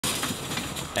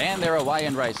And they're away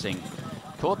and racing.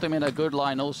 Caught them in a good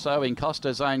line also. In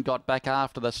Costa Zone got back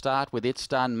after the start with It's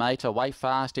Done Mate. Away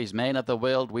fast is Man of the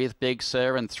World with Big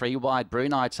Sir, and 3 wide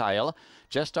Brunei Tail.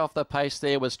 Just off the pace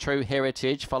there was True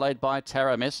Heritage, followed by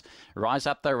Taramis. Rise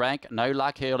up the rank, No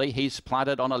Luck early. He's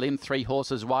planted on a limb, 3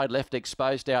 horses wide left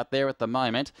exposed out there at the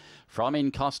moment. From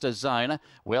In Costa Zone,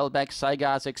 well back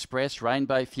Sagar's Express,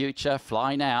 Rainbow Future,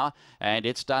 Fly Now, and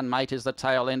It's Done Mate is the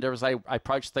tail ender as they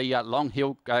approach the long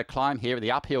hill climb here,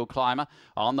 the uphill climber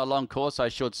on the long course, I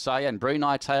should say. And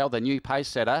Brunei Tail, the new pace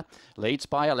setter, leads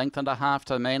by a length and a half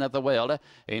to Man of the World.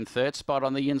 In third spot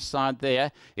on the inside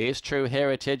there is True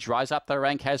Heritage. Rise up the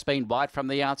rank has been wide from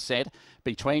the outset.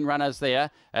 Between runners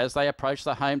there as they approach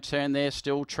the home turn there,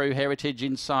 still True Heritage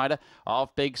inside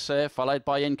of Big Sir, followed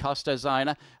by In Costa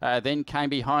Zone. Then came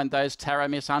behind those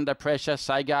Taramis, Under Pressure,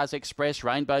 Sagar's Express,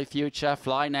 Rainbow Future,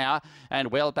 Fly Now,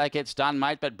 and well back It's Done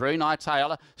Mate. But Brunei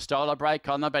Tail stole a break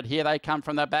on them, but here they come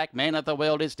from the back. Man of the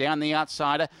World is down the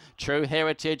outside. True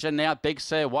Heritage and now Big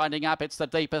Sir winding up. It's the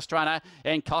deepest runner.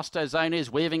 In Costa Zone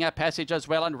is weaving a passage as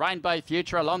well, and Rainbow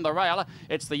Future along the rail.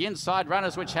 It's the inside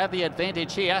runners which have the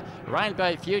advantage here.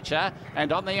 Rainbow Future,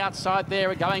 and on the outside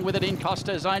there going with it In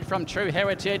Costa Zone from True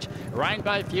Heritage.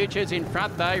 Rainbow Future's in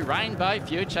front though. Rainbow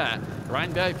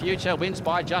Future wins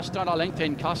by just on a length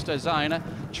in Costa Zone.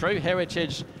 True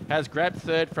Heritage has grabbed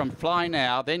third from Fly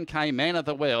Now. Then came Man of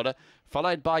the World,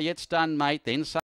 followed by It's Done Mate, then